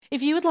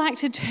If you would like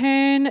to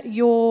turn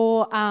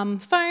your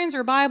phones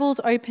or Bibles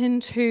open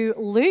to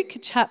Luke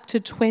chapter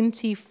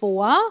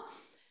 24.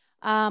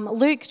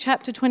 Luke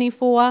chapter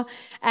 24,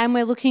 and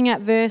we're looking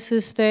at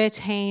verses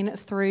 13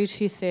 through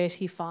to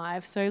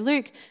 35. So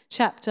Luke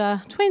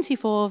chapter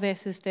 24,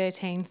 verses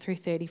 13 through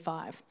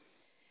 35.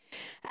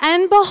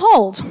 And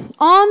behold,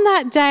 on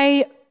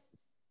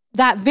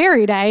that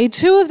very day,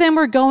 two of them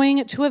were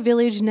going to a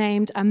village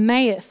named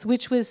Emmaus,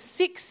 which was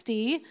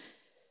 60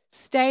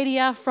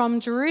 stadia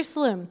from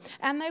Jerusalem.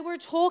 And they were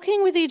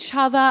talking with each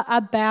other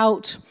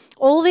about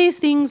all these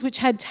things which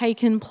had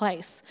taken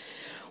place.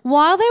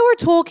 While they were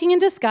talking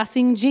and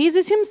discussing,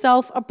 Jesus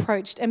himself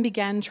approached and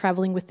began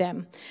traveling with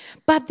them.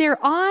 But their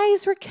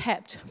eyes were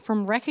kept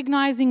from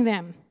recognizing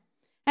them.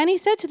 And he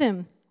said to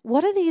them,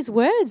 "What are these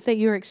words that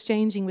you're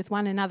exchanging with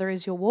one another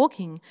as you're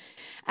walking?"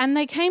 And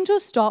they came to a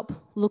stop,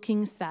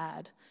 looking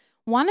sad.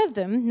 One of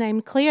them,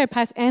 named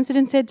Cleopas, answered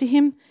and said to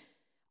him,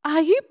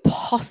 "Are you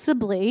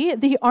possibly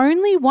the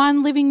only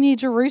one living near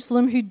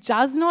Jerusalem who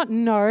does not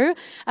know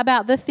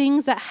about the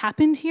things that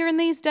happened here in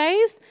these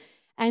days?"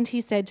 And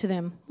he said to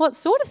them, "What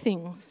sort of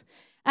things?"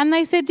 And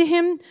they said to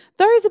him,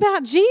 "Those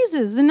about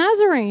Jesus, the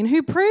Nazarene,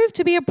 who proved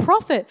to be a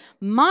prophet,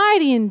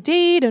 mighty in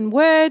deed and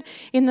word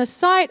in the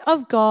sight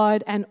of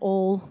God and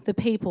all the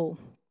people.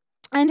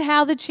 And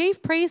how the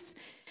chief priests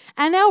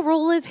and our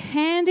rulers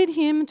handed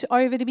him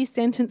over to be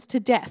sentenced to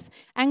death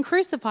and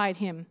crucified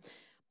him.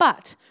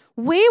 But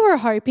we were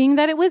hoping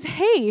that it was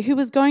he who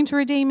was going to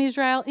redeem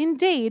Israel.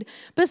 Indeed,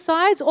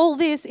 besides all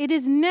this, it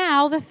is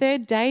now the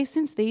third day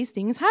since these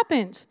things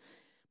happened.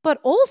 But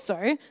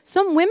also,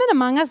 some women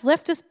among us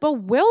left us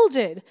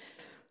bewildered.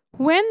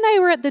 When they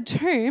were at the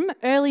tomb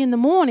early in the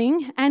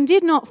morning and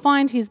did not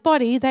find his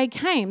body, they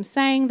came,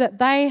 saying that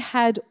they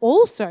had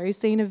also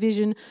seen a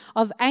vision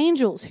of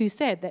angels who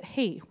said that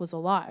he was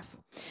alive.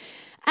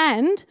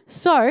 And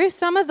so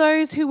some of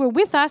those who were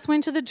with us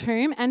went to the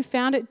tomb and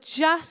found it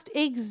just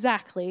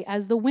exactly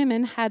as the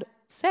women had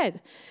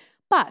said.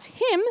 But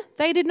him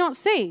they did not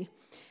see.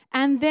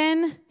 And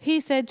then he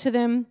said to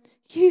them,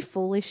 "You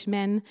foolish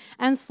men,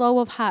 and slow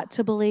of heart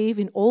to believe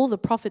in all the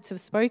prophets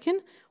have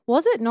spoken.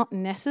 Was it not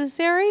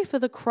necessary for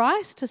the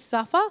Christ to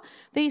suffer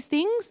these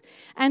things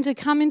and to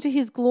come into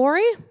his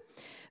glory?"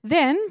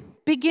 Then,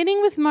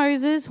 beginning with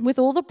Moses, with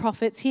all the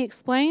prophets, he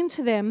explained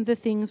to them the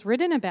things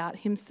written about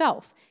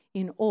himself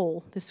in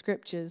all the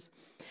scriptures.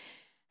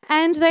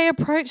 And they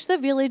approached the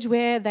village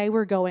where they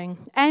were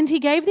going, and he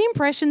gave the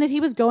impression that he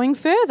was going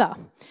further.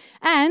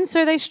 And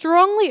so they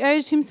strongly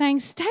urged him, saying,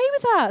 "Stay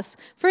with us,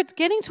 for it's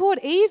getting toward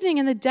evening,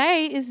 and the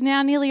day is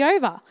now nearly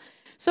over."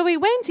 So he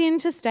went in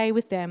to stay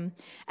with them.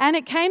 And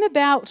it came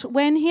about,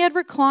 when he had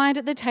reclined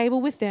at the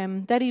table with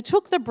them, that he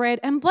took the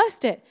bread and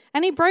blessed it,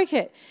 and he broke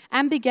it,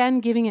 and began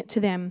giving it to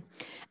them.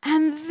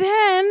 And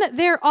then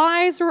their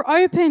eyes were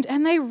opened,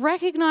 and they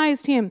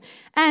recognized him,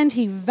 and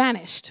he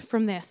vanished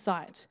from their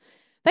sight.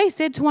 They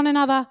said to one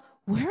another,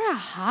 "Were our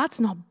hearts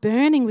not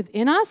burning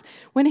within us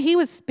when he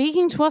was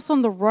speaking to us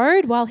on the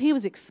road while he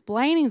was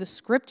explaining the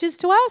scriptures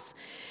to us?"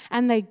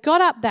 And they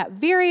got up that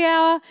very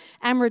hour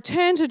and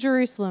returned to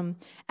Jerusalem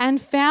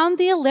and found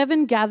the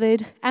 11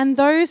 gathered and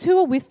those who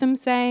were with them,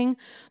 saying,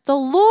 "The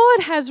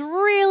Lord has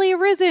really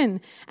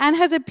risen and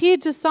has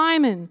appeared to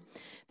Simon."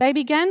 They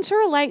began to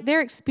relate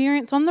their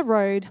experience on the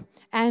road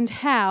and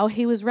how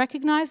he was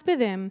recognized by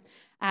them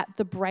at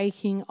the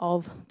breaking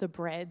of the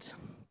bread.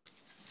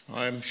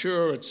 I'm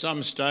sure at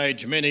some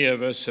stage many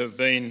of us have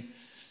been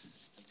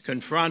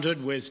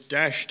confronted with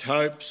dashed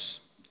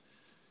hopes,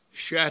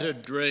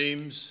 shattered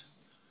dreams,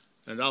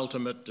 and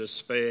ultimate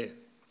despair.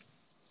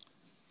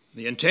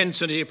 The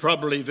intensity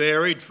probably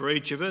varied for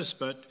each of us,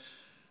 but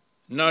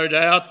no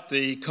doubt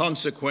the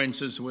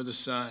consequences were the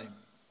same.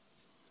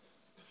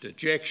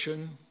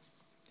 Dejection,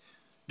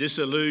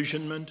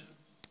 disillusionment,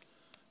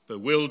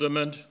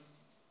 bewilderment,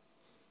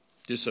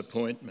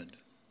 disappointment.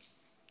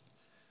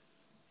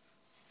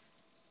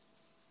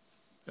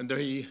 And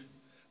the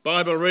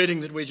Bible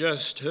reading that we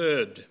just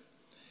heard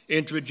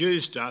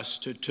introduced us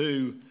to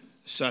two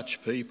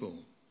such people.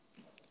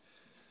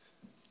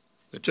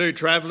 The two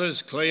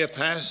travellers,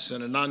 Cleopas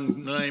and an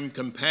unnamed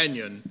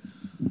companion,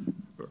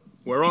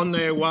 were on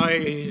their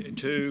way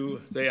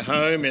to their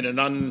home in an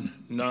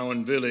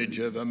unknown village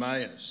of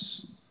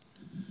Emmaus.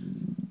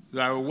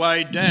 They were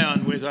weighed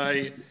down with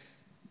a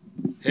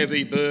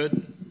heavy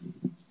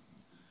burden.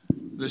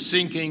 The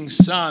sinking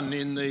sun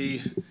in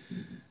the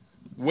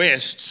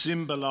west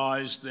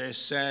symbolised their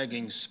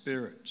sagging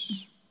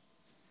spirits.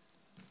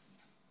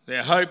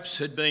 Their hopes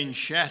had been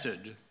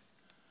shattered.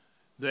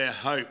 Their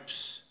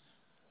hopes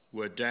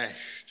were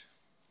dashed.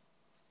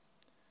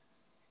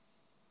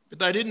 But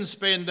they didn't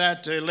spend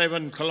that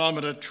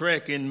 11-kilometre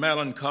trek in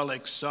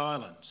melancholic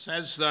silence.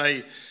 As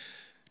they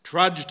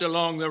trudged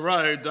along the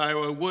road, they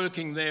were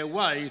working their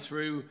way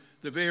through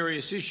the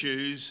various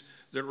issues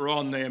that were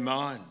on their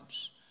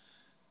minds.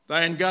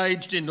 They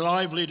engaged in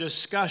lively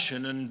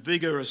discussion and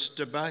vigorous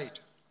debate.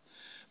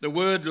 The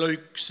word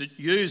Luke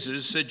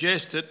uses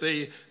suggests that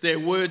their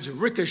words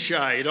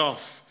ricocheted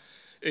off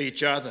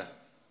each other.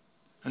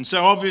 And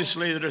so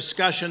obviously the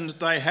discussion that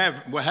they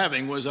were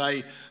having was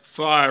a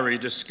fiery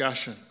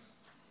discussion.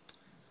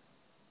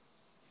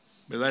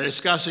 Were they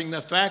discussing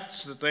the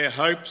facts that their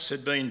hopes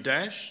had been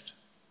dashed?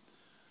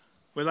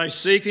 Were they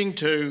seeking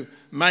to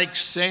make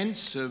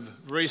sense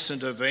of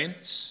recent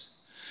events?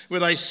 Were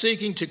they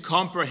seeking to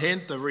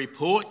comprehend the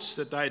reports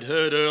that they'd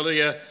heard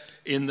earlier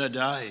in the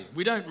day?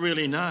 We don't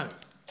really know.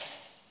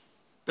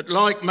 But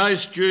like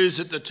most Jews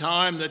at the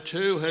time, the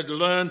two had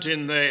learnt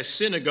in their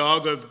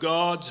synagogue of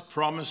God's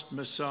promised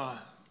Messiah,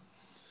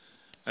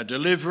 a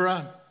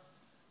deliverer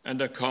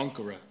and a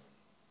conqueror.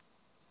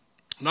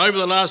 And over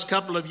the last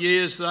couple of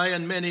years, they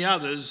and many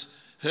others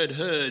had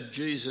heard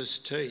Jesus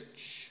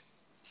teach.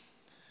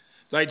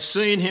 They'd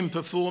seen him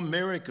perform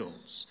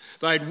miracles.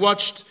 They'd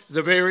watched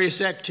the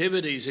various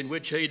activities in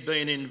which he'd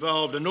been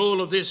involved, and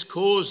all of this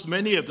caused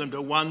many of them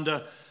to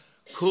wonder,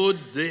 could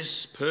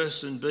this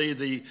person be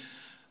the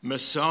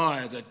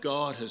Messiah that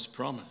God has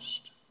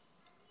promised?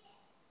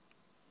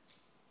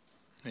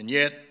 And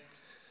yet,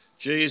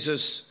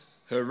 Jesus'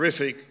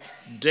 horrific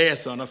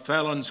death on a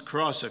felon's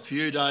cross a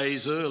few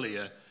days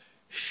earlier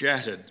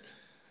shattered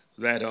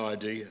that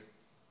idea.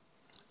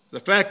 The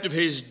fact of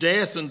his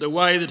death and the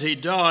way that he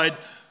died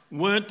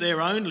weren't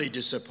their only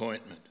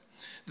disappointment.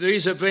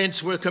 These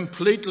events were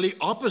completely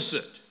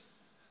opposite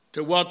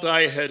to what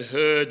they had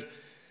heard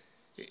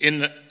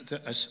in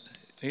the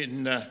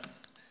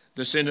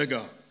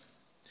synagogue.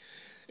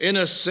 In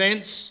a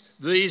sense,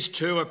 these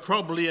two are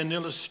probably an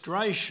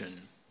illustration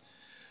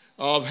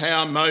of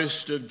how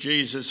most of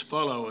Jesus'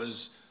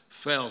 followers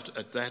felt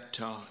at that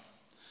time.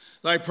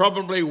 They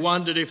probably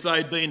wondered if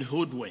they'd been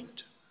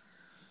hoodwinked.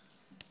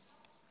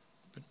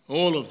 But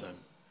all of them,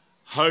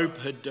 hope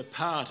had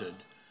departed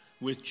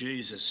with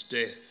Jesus'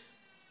 death.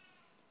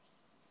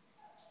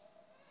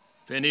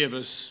 If any of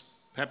us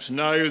perhaps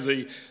know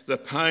the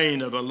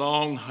pain of a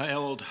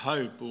long-held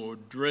hope or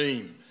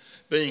dream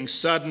being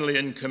suddenly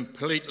and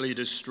completely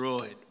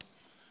destroyed,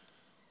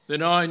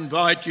 then I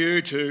invite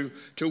you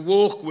to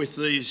walk with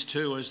these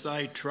two as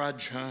they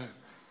trudge home.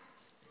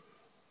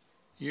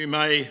 You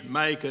may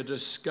make a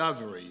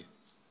discovery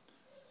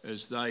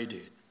as they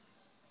did.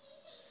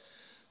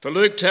 For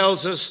Luke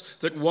tells us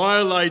that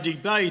while they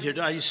debated,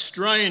 a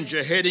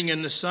stranger heading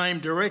in the same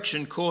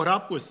direction caught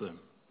up with them.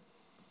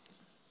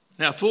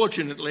 Now,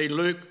 fortunately,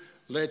 Luke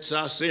lets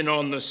us in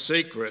on the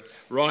secret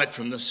right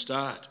from the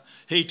start.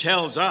 He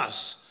tells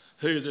us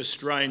who the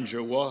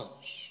stranger was.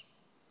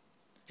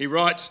 He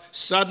writes,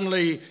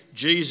 "Suddenly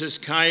Jesus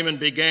came and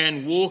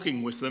began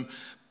walking with them,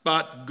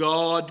 but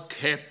God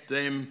kept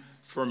them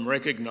from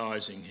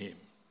recognising him."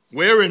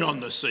 We're in on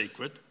the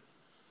secret,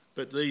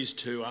 but these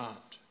two aren't.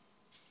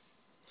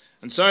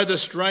 And so the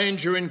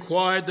stranger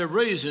inquired the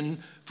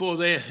reason for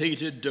their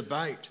heated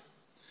debate.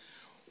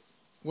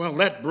 Well,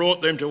 that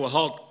brought them to a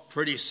halt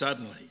pretty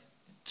suddenly.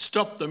 It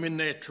stopped them in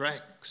their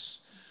tracks.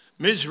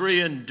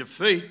 Misery and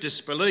defeat,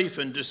 disbelief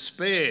and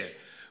despair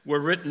were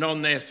written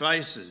on their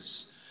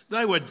faces.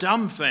 They were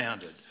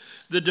dumbfounded.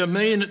 Their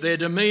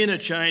demeanour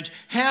changed.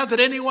 How could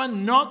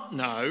anyone not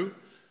know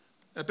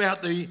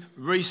about the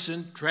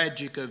recent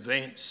tragic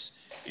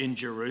events in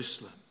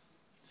Jerusalem?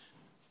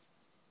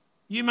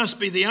 You must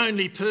be the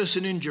only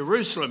person in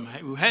Jerusalem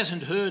who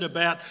hasn't heard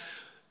about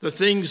the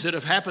things that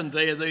have happened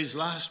there these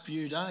last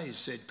few days,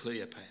 said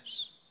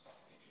Cleopas.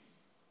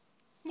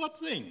 What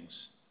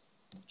things?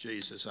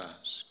 Jesus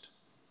asked.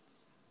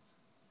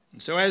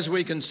 And so as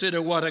we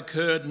consider what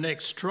occurred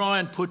next, try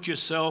and put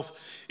yourself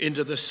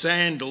into the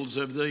sandals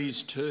of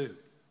these two.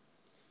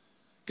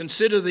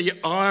 Consider the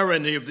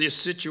irony of this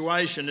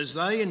situation as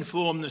they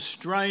inform the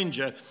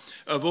stranger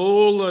of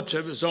all that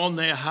was on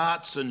their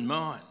hearts and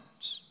minds.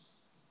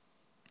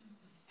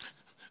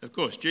 Of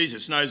course,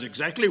 Jesus knows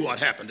exactly what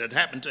happened. It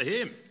happened to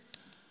him.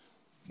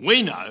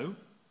 We know,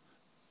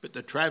 but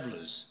the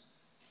travellers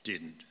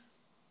didn't.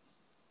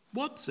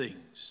 What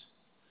things?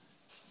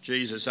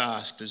 Jesus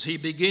asked as he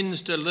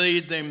begins to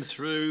lead them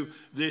through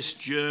this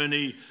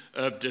journey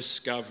of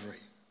discovery.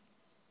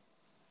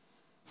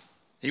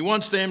 He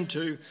wants them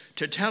to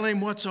tell him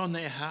what's on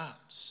their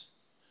hearts.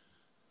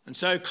 And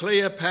so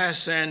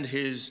Cleopas and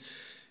his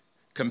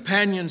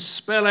companions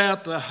spell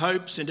out the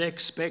hopes and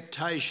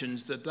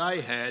expectations that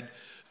they had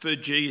for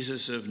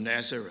Jesus of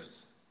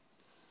Nazareth.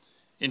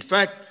 In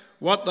fact,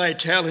 what they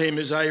tell him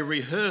is a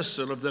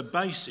rehearsal of the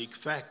basic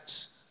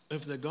facts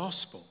of the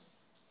gospel.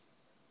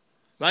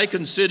 They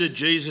considered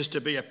Jesus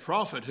to be a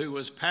prophet who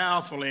was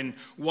powerful in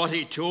what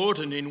he taught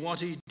and in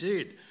what he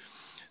did.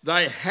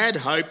 They had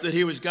hoped that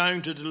he was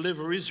going to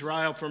deliver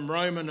Israel from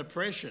Roman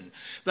oppression.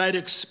 They'd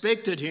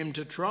expected him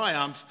to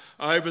triumph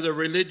over the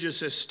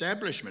religious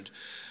establishment.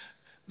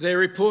 Their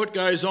report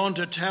goes on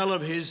to tell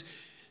of his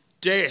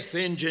death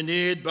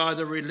engineered by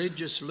the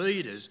religious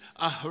leaders,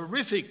 a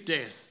horrific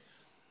death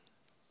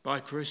by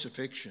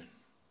crucifixion.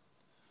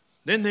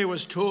 Then there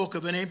was talk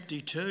of an empty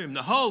tomb.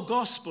 The whole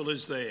gospel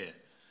is there,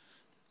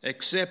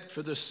 except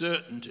for the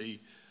certainty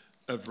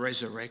of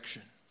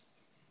resurrection.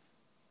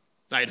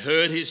 They'd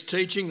heard his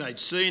teaching, they'd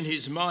seen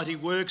his mighty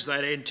works,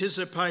 they'd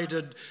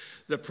anticipated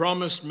the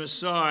promised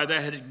Messiah.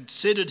 They had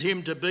considered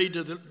him to be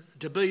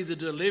the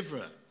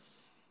deliverer.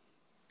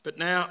 But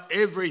now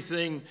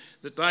everything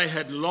that they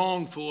had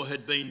longed for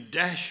had been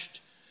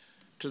dashed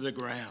to the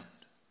ground.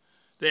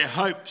 Their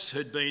hopes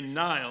had been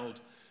nailed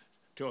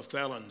to a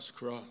felon's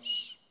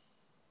cross.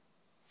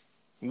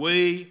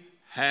 We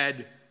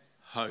had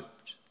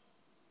hoped.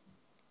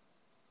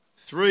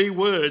 3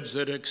 words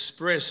that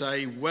express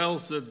a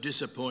wealth of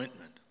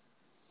disappointment.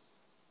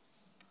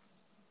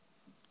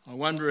 I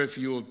wonder if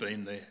you have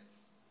been there.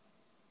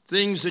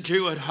 Things that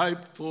you had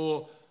hoped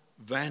for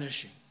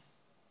vanishing.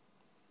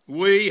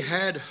 We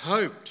had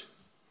hoped,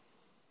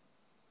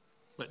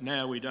 but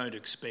now we don't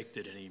expect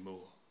it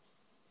anymore.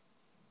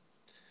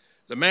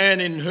 The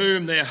man in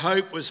whom their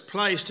hope was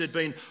placed had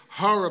been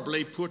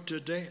horribly put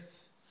to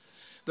death.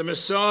 The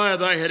Messiah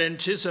they had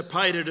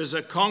anticipated as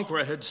a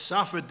conqueror had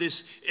suffered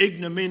this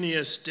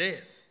ignominious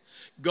death.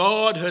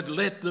 God had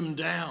let them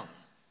down.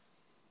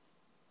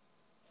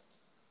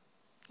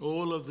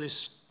 All of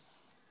this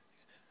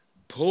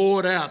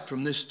poured out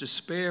from this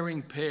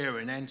despairing pair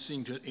in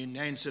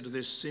answer to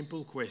this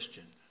simple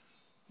question: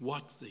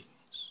 what things?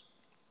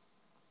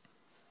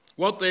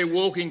 What their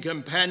walking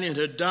companion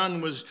had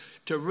done was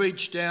to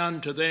reach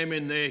down to them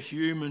in their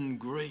human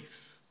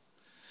grief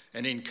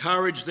and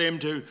encourage them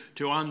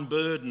to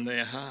unburden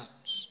their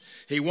hearts.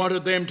 He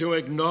wanted them to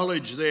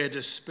acknowledge their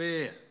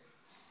despair.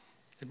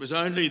 It was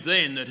only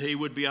then that he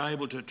would be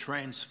able to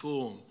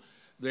transform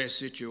their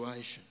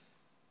situation.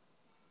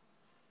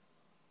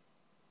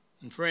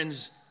 And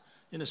friends,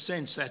 in a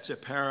sense, that's a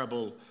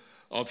parable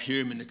of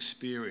human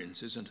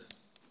experience, isn't it?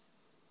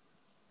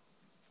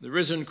 The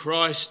risen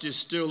Christ is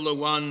still the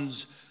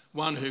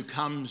one who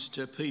comes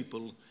to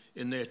people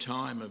in their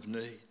time of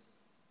need.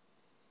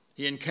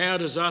 He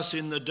encounters us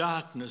in the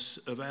darkness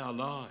of our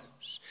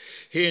lives.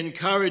 He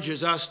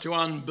encourages us to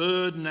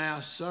unburden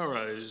our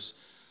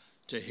sorrows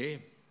to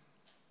him.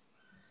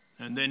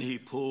 And then he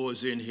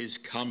pours in his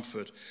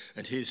comfort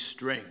and his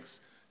strength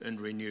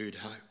and renewed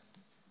hope.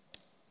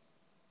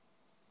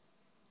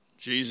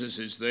 Jesus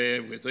is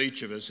there with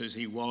each of us as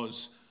he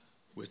was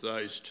with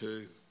those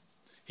 2.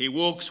 He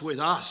walks with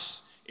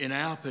us in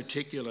our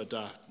particular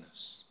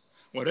darkness,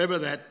 whatever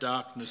that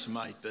darkness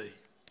may be.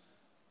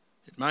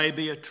 It may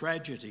be a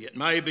tragedy. It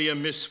may be a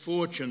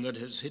misfortune that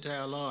has hit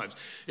our lives.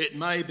 It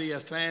may be a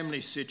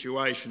family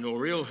situation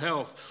or ill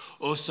health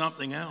or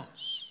something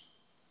else.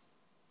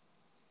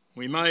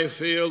 We may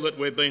feel that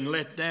we've been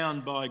let down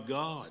by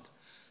God,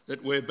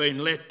 that we've been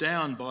let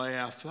down by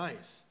our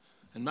faith.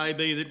 And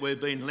maybe that we've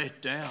been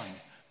let down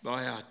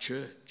by our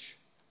church.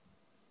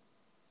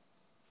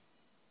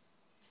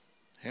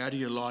 How do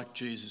you like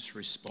Jesus'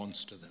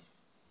 response to them?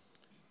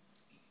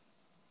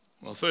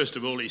 Well, first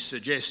of all, he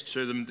suggests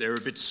to them they're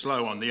a bit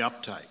slow on the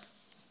uptake.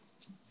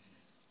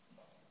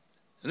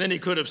 And then he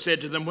could have said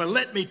to them, well,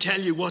 let me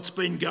tell you what's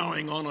been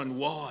going on and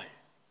why.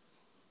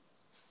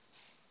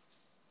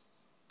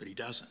 But he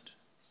doesn't.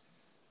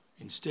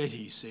 Instead,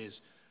 he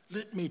says,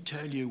 let me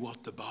tell you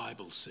what the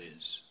Bible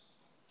says.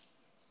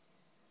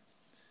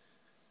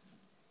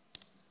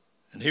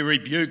 And he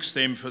rebukes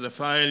them for the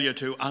failure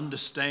to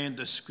understand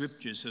the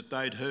scriptures that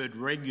they'd heard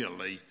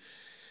regularly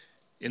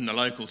in the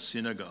local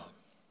synagogue.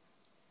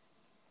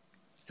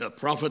 The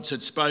prophets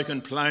had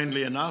spoken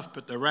plainly enough,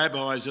 but the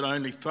rabbis had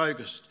only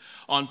focused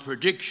on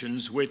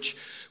predictions which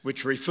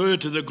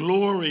referred to the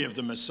glory of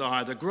the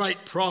Messiah, the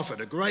great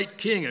prophet, a great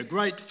king, a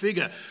great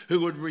figure who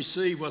would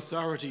receive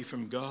authority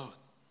from God.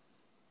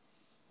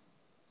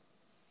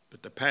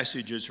 But the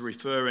passages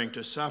referring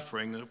to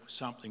suffering was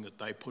something that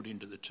they put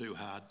into the too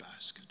hard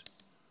basket.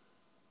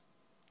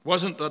 It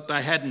wasn't that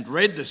they hadn't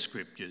read the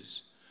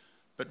scriptures,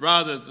 but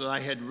rather that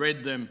they had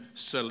read them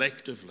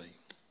selectively.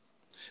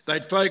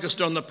 They'd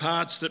focused on the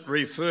parts that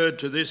referred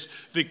to this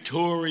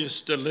victorious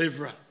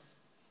deliverer.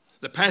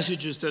 The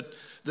passages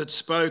that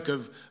spoke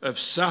of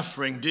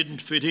suffering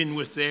didn't fit in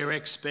with their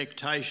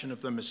expectation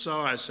of the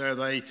Messiah, so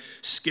they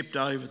skipped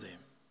over them.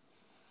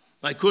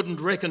 They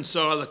couldn't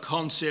reconcile the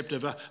concept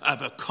of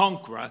a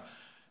conqueror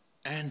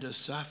and a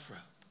sufferer.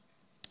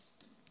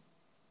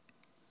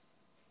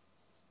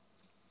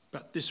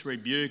 But this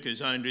rebuke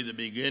is only the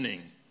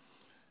beginning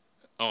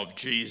of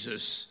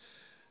Jesus'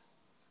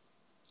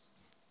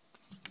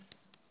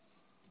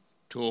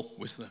 talk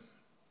with them,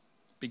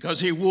 because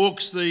he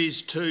walks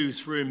these 2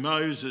 through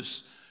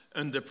Moses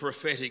and the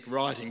prophetic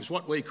writings,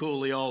 what we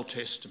call the Old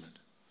Testament.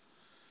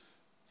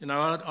 You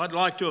know, I'd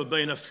like to have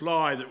been a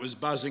fly that was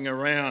buzzing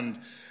around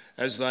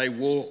as they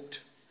walked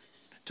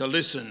to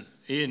listen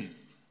in.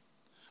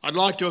 I'd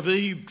like to have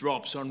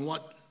eavesdropped on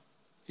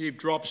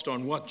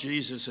what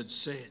Jesus had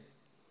said.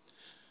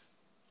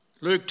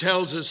 Luke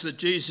tells us that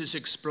Jesus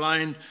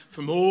explained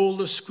from all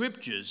the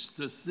scriptures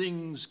the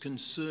things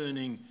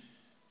concerning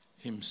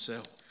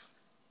himself.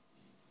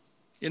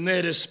 In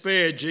their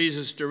despair,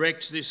 Jesus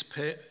directs this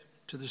pair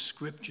to the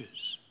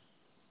scriptures.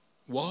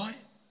 Why?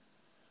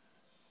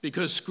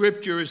 Because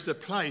scripture is the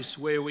place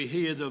where we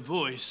hear the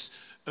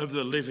voice of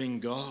the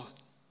living God.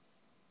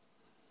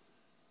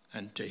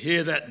 And to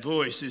hear that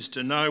voice is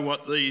to know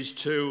what these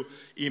two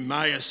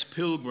Emmaus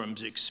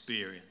pilgrims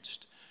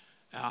experienced,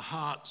 our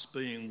hearts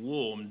being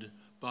warmed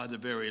by the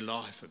very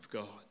life of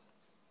God.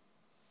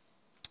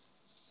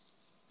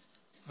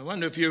 I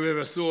wonder if you've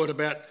ever thought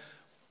about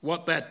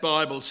what that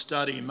Bible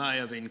study may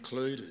have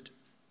included.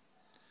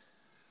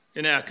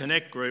 In our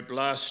Connect group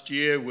last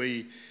year,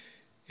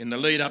 in the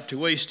lead up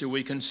to Easter,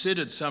 we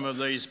considered some of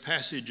these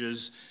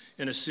passages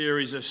in a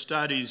series of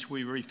studies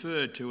we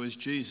referred to as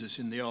Jesus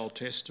in the Old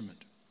Testament.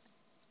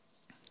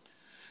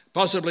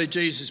 Possibly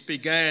Jesus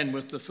began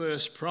with the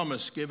first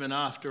promise given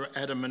after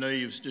Adam and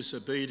Eve's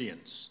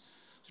disobedience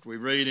that we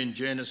read in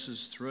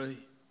Genesis 3.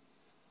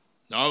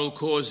 I will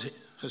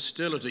cause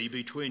hostility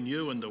between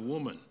you and the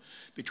woman,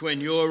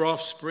 between your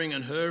offspring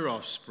and her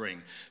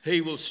offspring.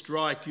 He will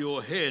strike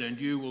your head and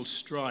you will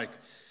strike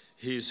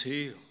his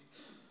heel.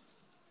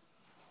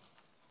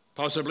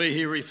 Possibly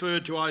he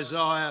referred to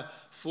Isaiah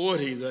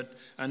 40 that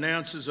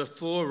announces a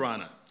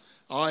forerunner,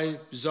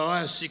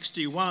 Isaiah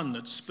 61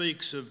 that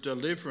speaks of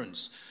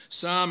deliverance,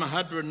 Psalm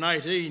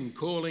 118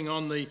 calling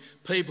on the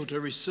people to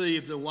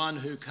receive the one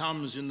who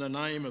comes in the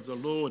name of the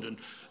Lord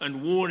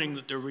and warning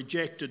that the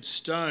rejected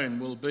stone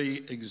will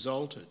be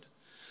exalted.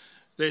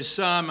 There's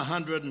Psalm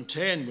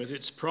 110 with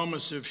its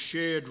promise of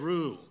shared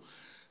rule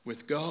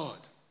with God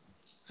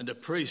and a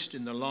priest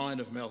in the line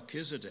of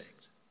Melchizedek.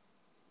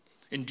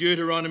 In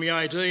Deuteronomy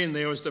 18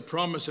 there was the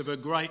promise of a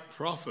great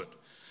prophet.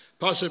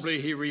 Possibly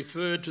he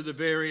referred to the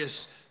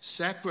various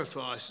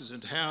sacrifices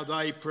and how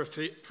they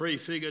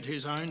prefigured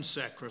his own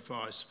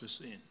sacrifice for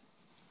sin.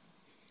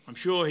 I'm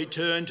sure he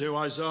turned to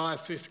Isaiah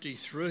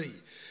 53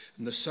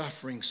 and the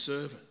suffering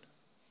servant.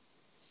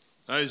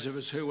 Those of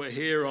us who were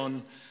here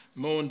on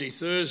Maundy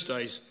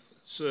Thursday's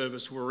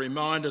service were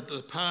reminded that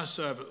the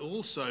Passover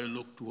also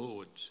looked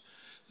towards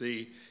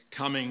the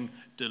coming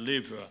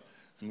deliverer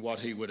and what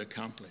he would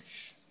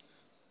accomplish.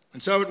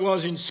 And so it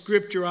was in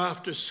scripture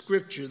after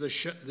scripture,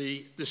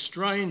 the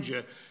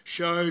stranger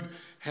showed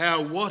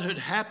how what had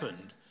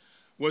happened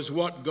was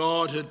what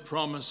God had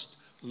promised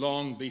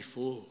long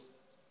before.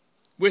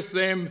 With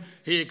them,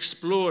 he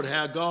explored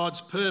how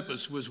God's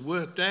purpose was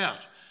worked out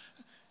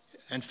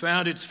and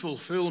found its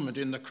fulfilment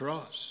in the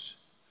cross.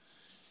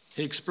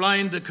 He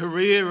explained the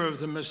career of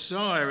the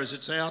Messiah as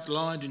it's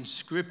outlined in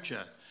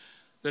scripture,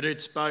 that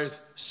it's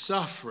both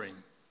suffering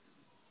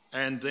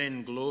and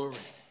then glory.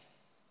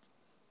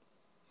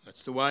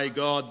 That's the way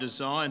God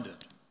designed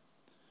it.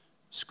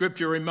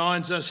 Scripture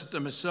reminds us that the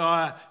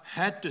Messiah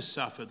had to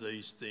suffer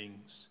these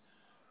things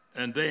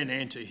and then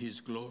enter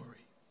his glory.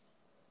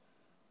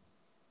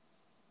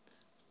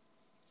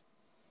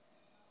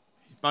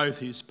 Both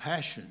his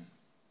passion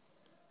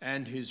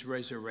and his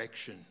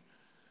resurrection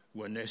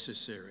were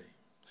necessary.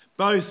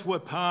 Both were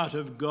part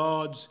of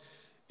God's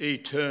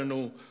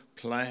eternal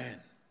plan.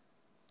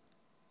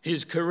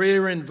 His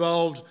career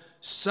involved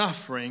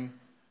suffering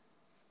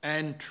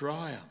and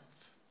triumph.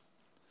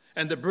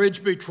 And the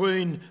bridge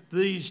between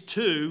these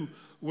two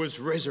was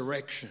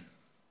resurrection.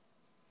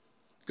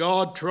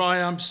 God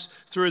triumphs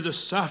through the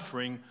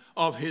suffering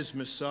of his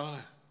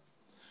Messiah.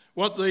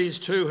 What these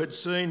two had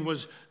seen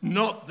was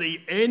not the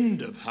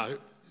end of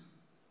hope,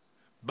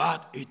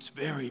 but its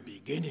very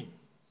beginning.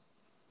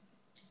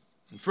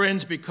 And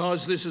friends,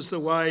 because this is the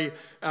way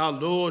our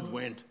Lord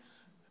went,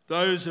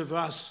 those of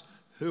us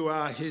who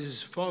are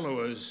his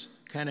followers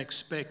can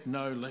expect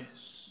no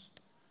less.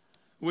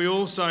 We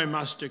also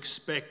must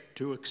expect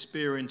to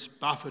experience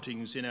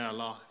buffetings in our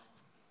life,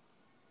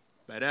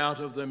 but out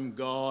of them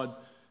God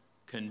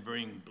can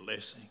bring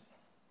blessing.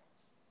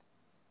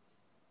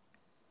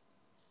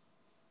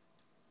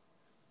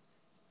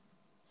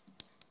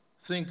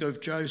 Think of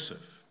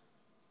Joseph.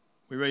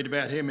 We read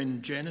about him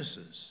in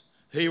Genesis.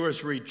 He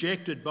was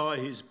rejected by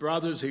his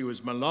brothers, he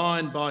was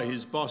maligned by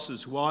his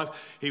boss's wife,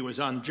 he was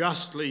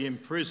unjustly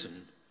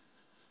imprisoned.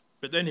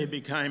 But then he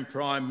became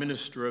Prime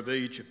Minister of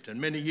Egypt, and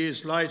many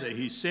years later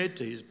he said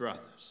to his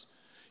brothers,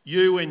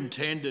 "You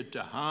intended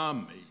to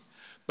harm me,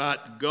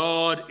 but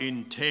God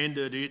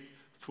intended it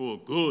for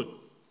good,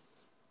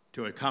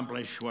 to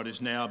accomplish what is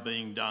now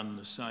being done,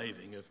 the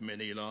saving of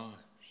many lives."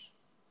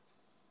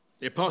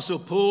 The Apostle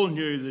Paul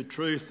knew the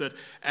truth that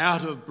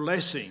out of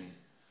blessing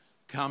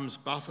comes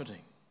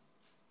buffeting.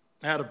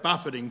 Out of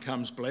buffeting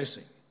comes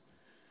blessing.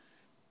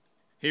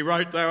 He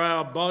wrote, "Though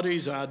our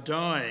bodies are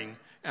dying,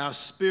 our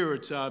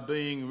spirits are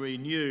being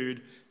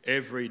renewed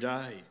every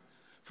day.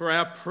 For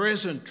our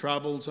present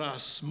troubles are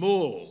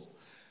small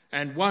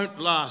and won't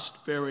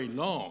last very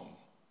long,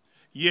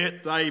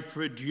 yet they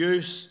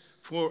produce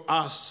for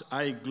us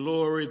a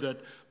glory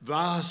that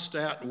vast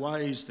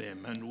outweighs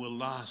them and will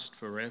last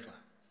forever."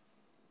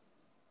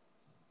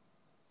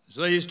 As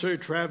these two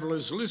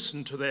travellers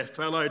listened to their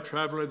fellow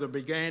traveller, they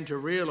began to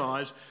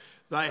realise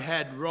they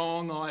had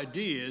wrong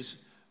ideas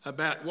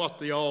about what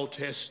the Old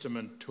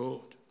Testament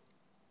taught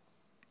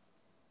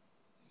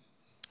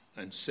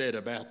and said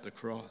about the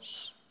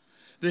cross.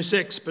 This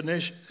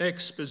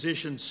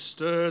exposition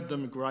stirred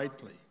them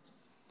greatly.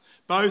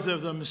 Both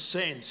of them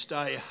sensed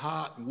a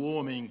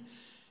heart-warming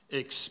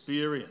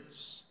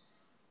experience.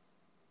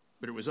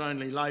 But it was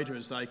only later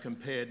as they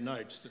compared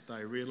notes that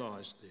they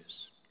realised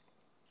this.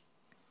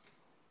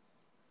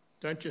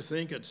 Don't you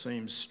think it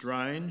seems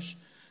strange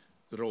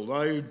that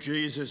although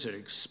Jesus had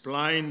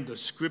explained the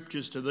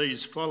scriptures to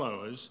these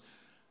followers,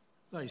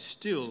 they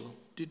still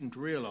didn't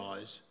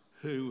realise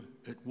who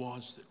it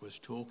was that was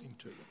talking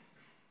to them?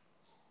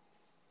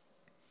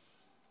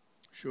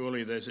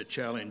 Surely there's a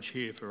challenge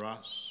here for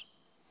us.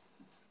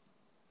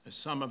 Are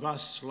some of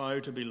us slow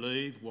to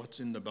believe what's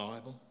in the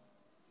Bible?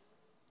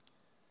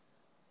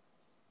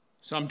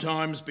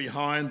 Sometimes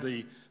behind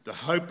the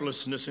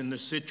hopelessness in the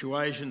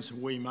situations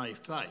we may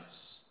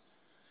face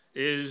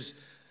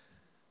is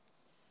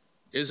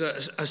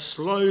a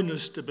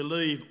slowness to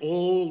believe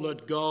all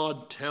that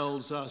God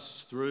tells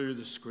us through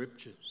the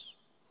scriptures.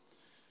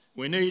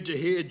 We need to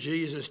hear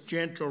Jesus'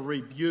 gentle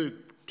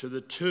rebuke to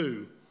the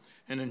two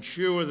and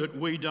ensure that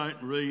we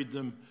don't read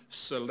them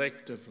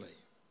selectively.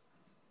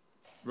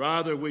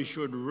 Rather, we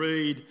should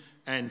read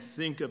and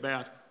think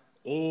about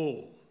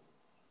all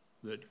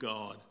that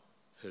God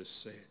has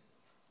said.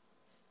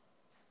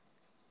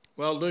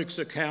 Well, Luke's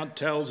account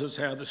tells us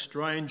how the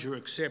stranger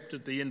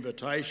accepted the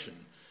invitation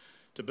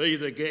to be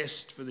the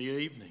guest for the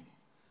evening.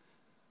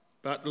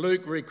 But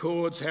Luke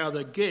records how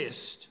the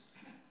guest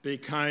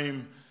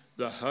became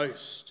the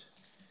host.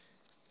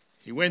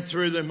 He went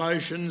through the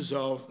motions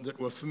that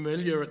were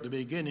familiar at the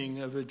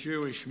beginning of a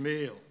Jewish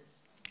meal.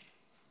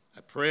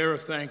 A prayer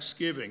of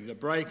thanksgiving, the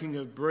breaking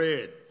of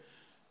bread.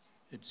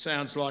 It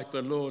sounds like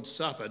the Lord's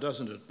Supper,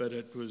 doesn't it? But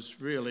it was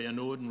really an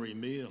ordinary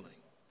meal.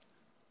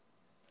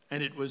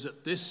 And it was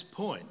at this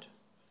point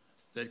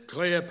that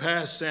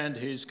Cleopas and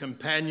his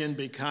companion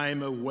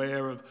became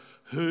aware of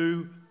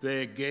who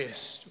their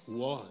guest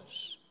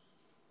was.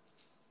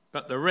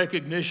 But the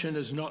recognition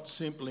is not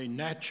simply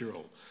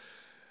natural,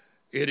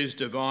 it is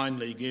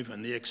divinely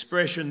given. The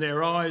expression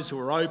 "their eyes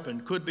were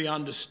opened" could be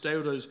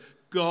understood as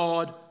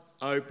God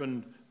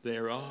opened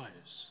their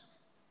eyes.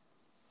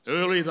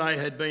 Early they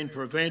had been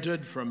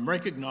prevented from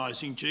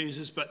recognising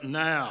Jesus, but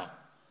now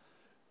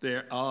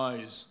their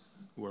eyes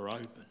were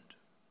opened.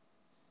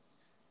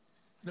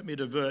 Let me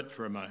divert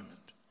for a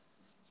moment.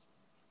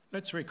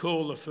 Let's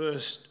recall the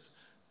first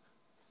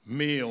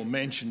meal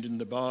mentioned in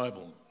the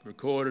Bible,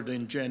 recorded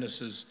in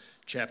Genesis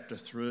chapter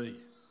 3.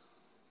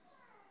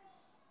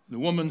 The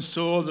woman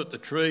saw that the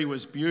tree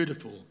was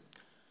beautiful,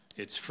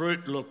 its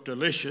fruit looked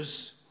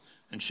delicious,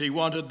 and she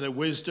wanted the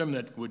wisdom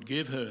that would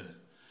give her.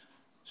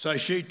 So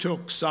she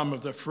took some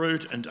of the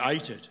fruit and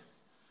ate it.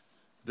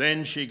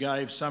 Then she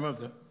gave some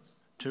of it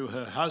to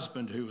her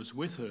husband who was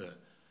with her,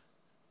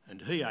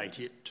 and he ate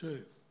it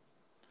too.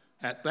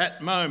 At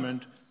that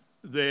moment,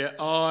 their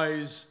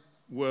eyes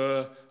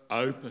were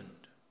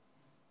opened,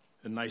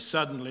 and they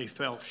suddenly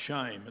felt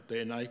shame at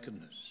their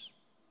nakedness.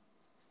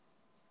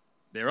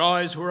 Their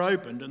eyes were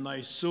opened and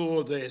they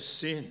saw their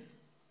sin.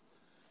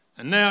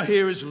 And now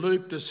here is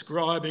Luke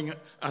describing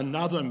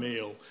another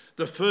meal,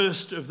 the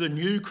first of the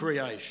new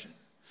creation.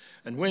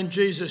 And when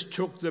Jesus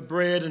took the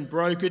bread and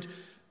broke it,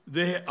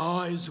 their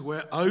eyes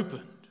were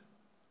opened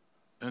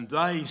and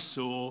they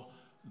saw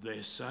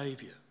their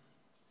Saviour.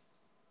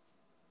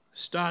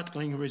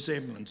 Startling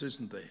resemblance,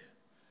 isn't there?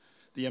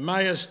 The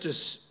Emmaus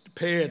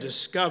pair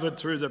discovered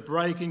through the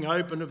breaking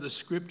open of the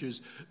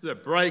scriptures, the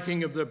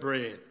breaking of the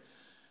bread,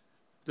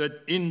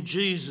 that in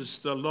Jesus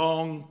the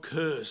long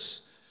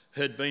curse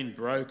had been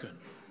broken,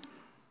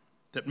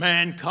 that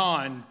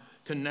mankind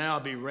can now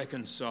be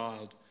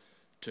reconciled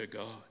to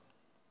God.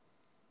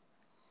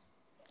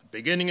 At the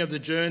beginning of the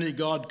journey,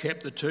 God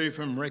kept the two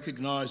from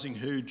recognising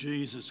who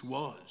Jesus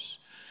was.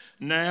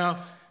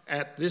 Now,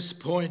 at this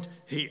point,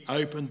 he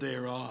opened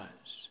their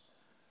eyes.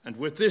 And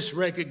with this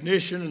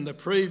recognition and the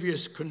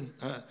previous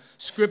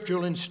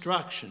scriptural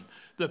instruction,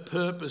 the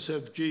purpose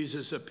of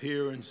Jesus'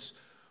 appearance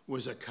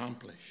was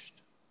accomplished.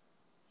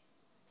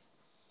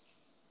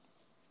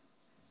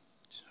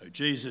 So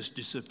Jesus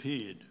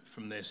disappeared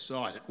from their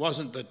sight. It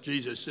wasn't that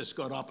Jesus just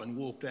got up and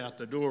walked out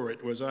the door.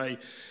 It was a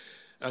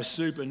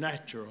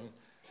supernatural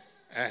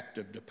act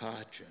of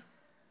departure.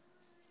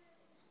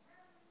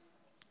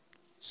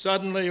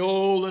 Suddenly,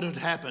 all that had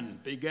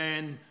happened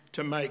began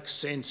to make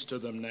sense to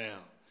them now.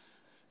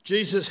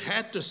 Jesus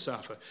had to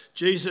suffer.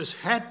 Jesus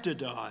had to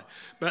die,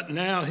 but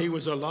now he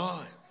was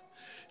alive.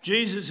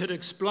 Jesus had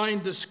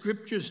explained the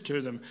scriptures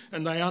to them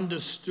and they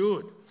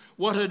understood.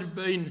 What had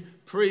been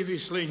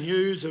previously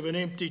news of an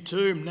empty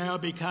tomb now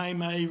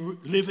became a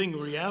living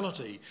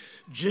reality.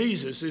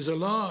 Jesus is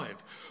alive.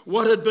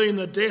 What had been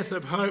the death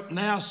of hope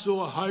now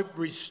saw hope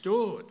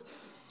restored.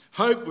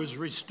 Hope was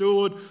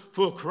restored,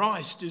 for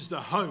Christ is the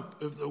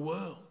hope of the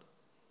world.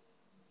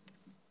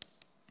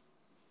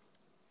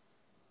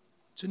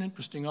 It's an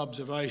interesting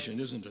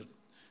observation, isn't it?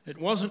 It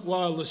wasn't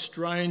while the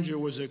stranger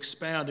was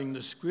expounding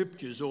the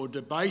scriptures or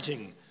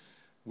debating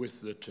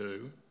with the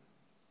two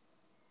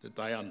that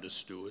they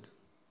understood.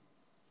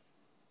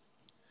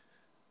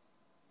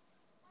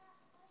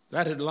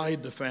 That had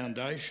laid the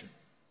foundation.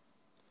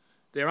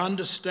 Their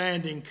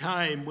understanding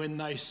came when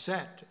they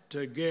sat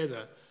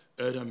together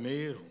at a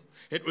meal.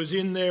 It was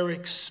in their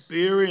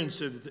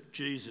experience of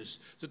Jesus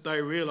that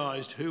they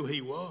realised who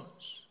he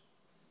was.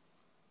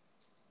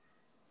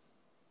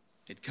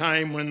 It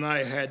came when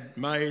they had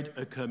made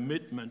a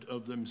commitment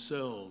of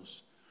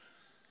themselves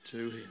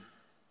to him.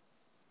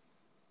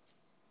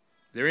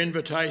 Their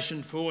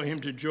invitation for him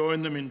to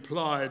join them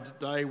implied that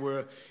they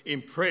were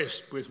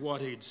impressed with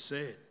what he'd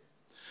said,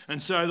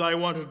 and so they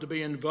wanted to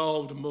be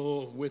involved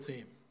more with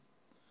him.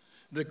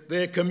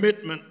 Their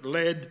commitment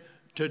led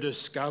to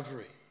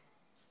discovery.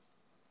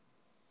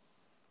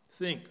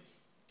 Think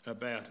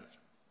about it.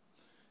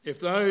 If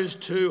those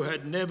two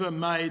had never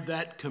made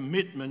that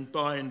commitment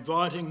by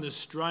inviting the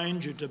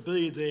stranger to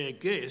be their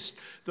guest,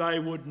 they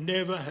would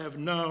never have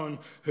known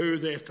who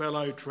their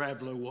fellow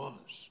traveller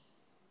was.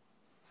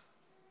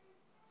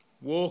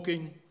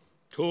 Walking,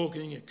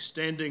 talking,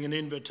 extending an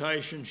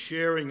invitation,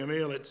 sharing a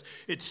meal, it's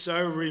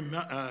so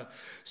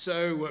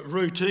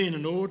routine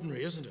and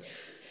ordinary, isn't it?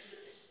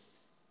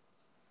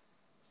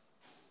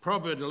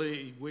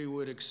 Probably we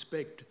would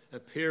expect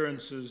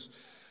appearances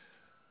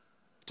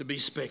to be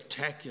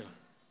spectacular.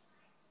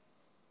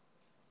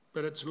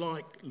 But it's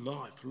like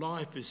life.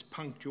 Life is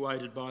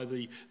punctuated by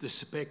the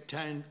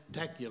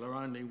spectacular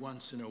only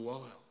once in a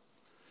while.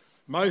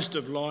 Most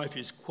of life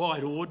is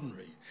quite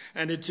ordinary,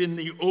 and it's in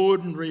the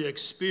ordinary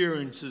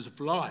experiences of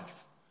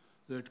life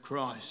that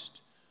Christ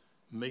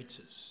meets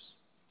us.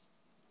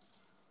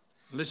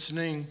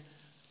 Listening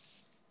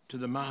to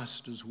the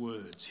Master's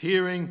words,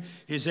 hearing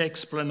his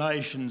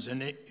explanations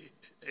and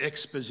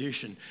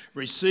exposition,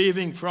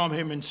 receiving from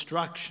him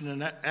instruction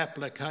and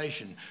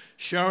application,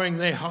 showing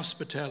their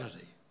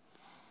hospitality.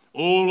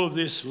 All of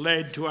this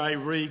led to a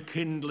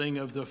rekindling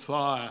of the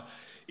fire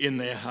in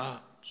their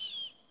hearts.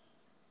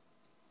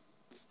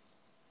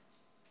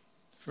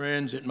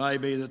 Friends, it may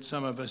be that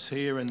some of us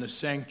here in the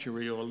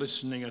sanctuary or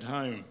listening at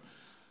home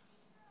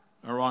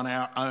are on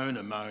our own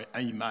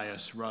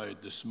Emmaus road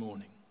this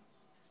morning.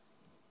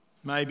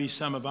 Maybe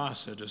some of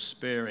us are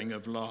despairing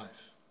of life.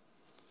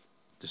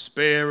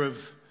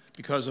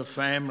 Because of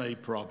family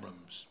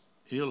problems,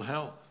 ill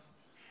health.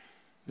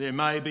 There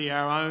may be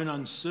our own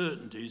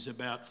uncertainties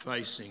about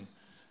facing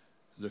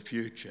the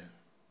future.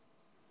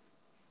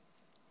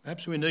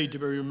 Perhaps we need to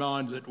be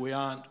reminded that we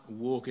aren't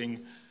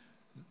walking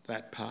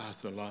that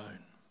path alone,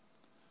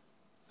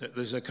 that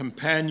there's a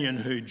companion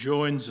who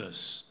joins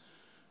us,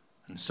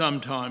 and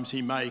sometimes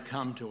he may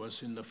come to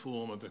us in the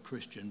form of a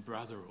Christian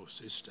brother or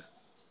sister.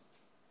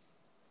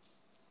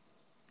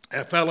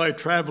 Our fellow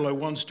traveller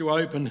wants to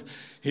open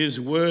his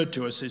word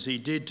to us as he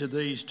did to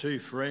these two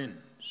friends.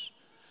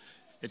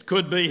 It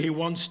could be he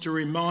wants to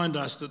remind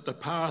us that the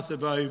path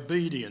of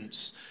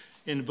obedience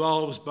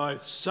involves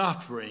both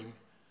suffering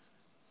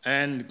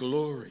and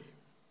glory.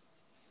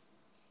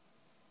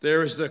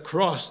 There is the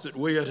cross that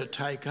we are to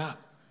take up,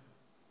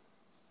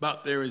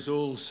 but there is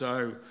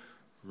also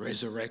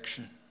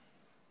resurrection.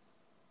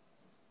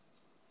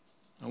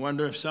 I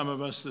wonder if some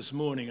of us this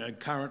morning are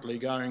currently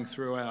going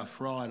through our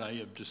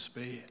Friday of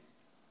despair.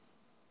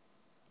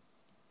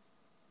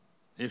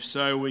 If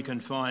so, we can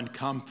find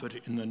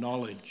comfort in the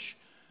knowledge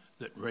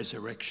that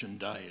Resurrection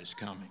Day is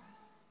coming.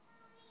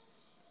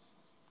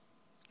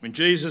 When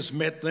Jesus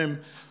met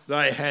them,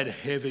 they had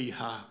heavy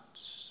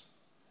hearts.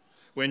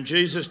 When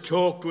Jesus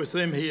talked with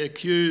them, he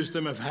accused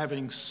them of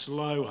having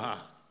slow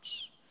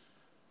hearts.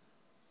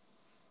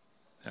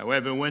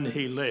 However, when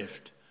he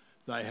left,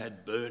 they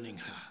had burning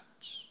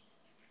hearts.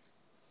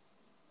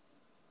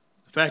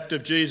 The fact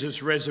of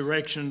Jesus'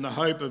 resurrection, the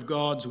hope of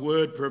God's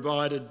word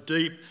provided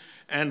deep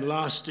and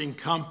lasting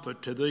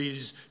comfort to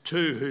these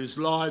two whose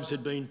lives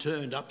had been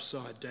turned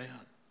upside down.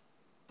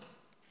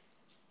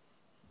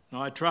 And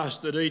I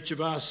trust that each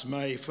of us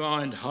may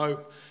find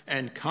hope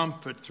and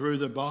comfort through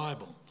the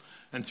Bible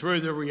and through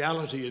the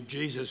reality of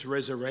Jesus'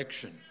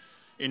 resurrection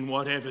in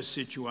whatever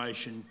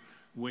situation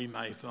we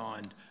may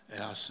find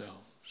ourselves.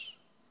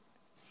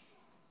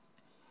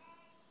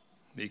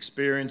 The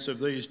experience of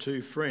these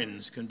two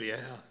friends can be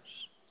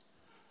ours.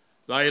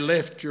 They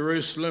left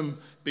Jerusalem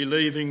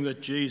believing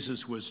that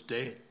Jesus was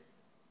dead.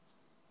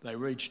 They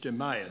reached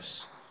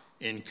Emmaus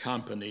in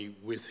company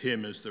with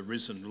him as the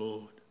risen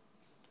Lord.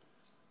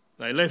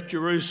 They left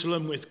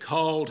Jerusalem with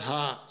cold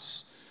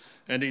hearts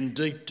and in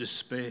deep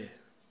despair.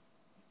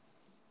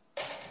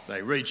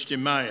 They reached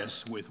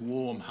Emmaus with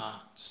warm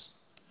hearts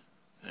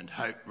and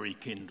hope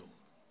rekindled.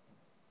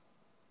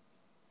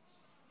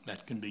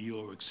 That can be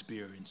your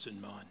experience and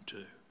mine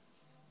too.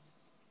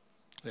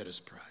 Let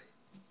us pray.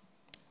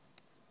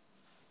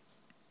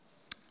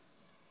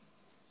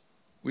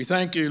 We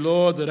thank you,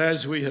 Lord, that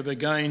as we have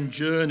again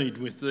journeyed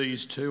with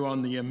these two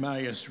on the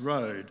Emmaus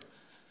road,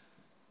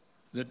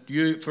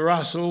 that for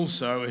us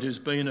also it has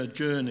been a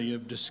journey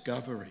of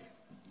discovery.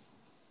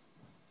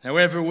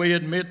 However, we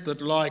admit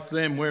that like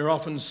them, we're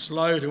often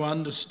slow to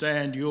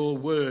understand your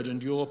word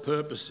and your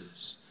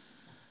purposes.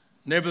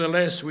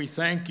 Nevertheless, we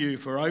thank you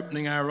for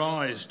opening our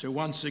eyes to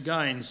once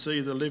again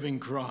see the living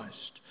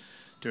Christ,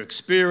 to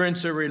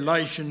experience a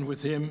relation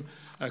with him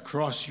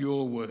across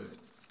your word.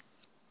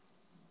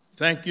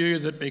 Thank you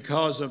that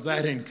because of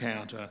that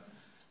encounter,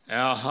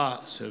 our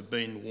hearts have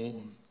been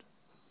warmed.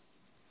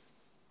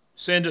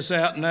 Send us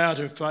out now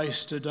to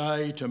face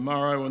today,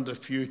 tomorrow and the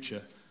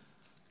future,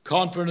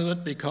 confident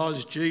that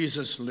because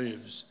Jesus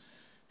lives,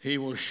 he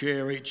will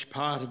share each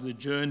part of the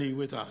journey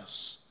with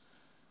us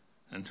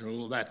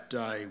until that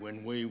day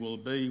when we will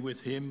be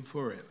with him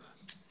forever.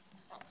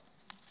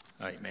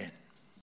 Amen.